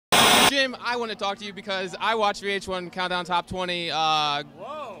Jim, I want to talk to you because I watched VH1 Countdown Top 20.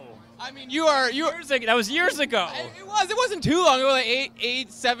 Whoa. I mean, you are. That was years ago. It wasn't too long. It was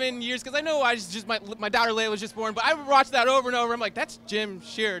like 7 years. Because I know my daughter Leia was just born, but I watched that over and over. I'm like, that's Jim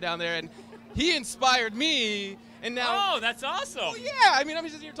Shearer down there, and he inspired me. And now. Oh, that's awesome. Oh yeah. I mean, I'm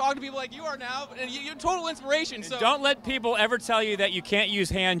just here talking to people like you are now, and you're total inspiration. So don't let people ever tell you that you can't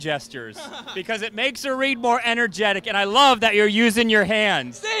use hand gestures because it makes her read more energetic. And I love that you're using your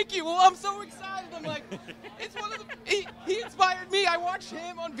hands. Thank you. Well, I'm so excited. I'm like, it's one of the. He inspired me. I watched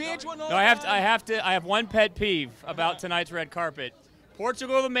him on VH1. No, I have one pet peeve about tonight's red carpet.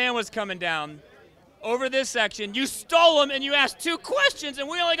 Portugal the Man was coming down over this section. You stole him and you asked 2 questions, and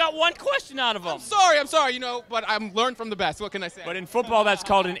we only got 1 question out of him. I'm sorry, but I'm learned from the best. What can I say? But in football, that's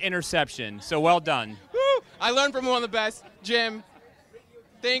called an interception. So well done. Woo! I learned from one of the best. Jim,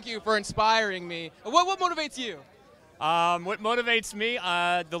 thank you for inspiring me. What motivates you? What motivates me?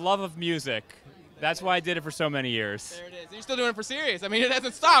 The love of music. That's why I did it for so many years. There it is. And you're still doing it for serious. I mean, it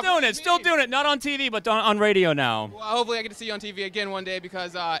hasn't stopped. Still doing it. Not on TV, but on radio now. Well, hopefully I get to see you on TV again one day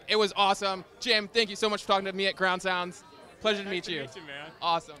because it was awesome. Jim, thank you so much for talking to me at Ground Sounds. Pleasure to meet you. Nice to meet you, man.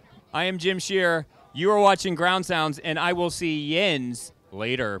 Awesome. I am Jim Shearer. You are watching Ground Sounds, and I will see Yins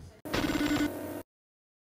later.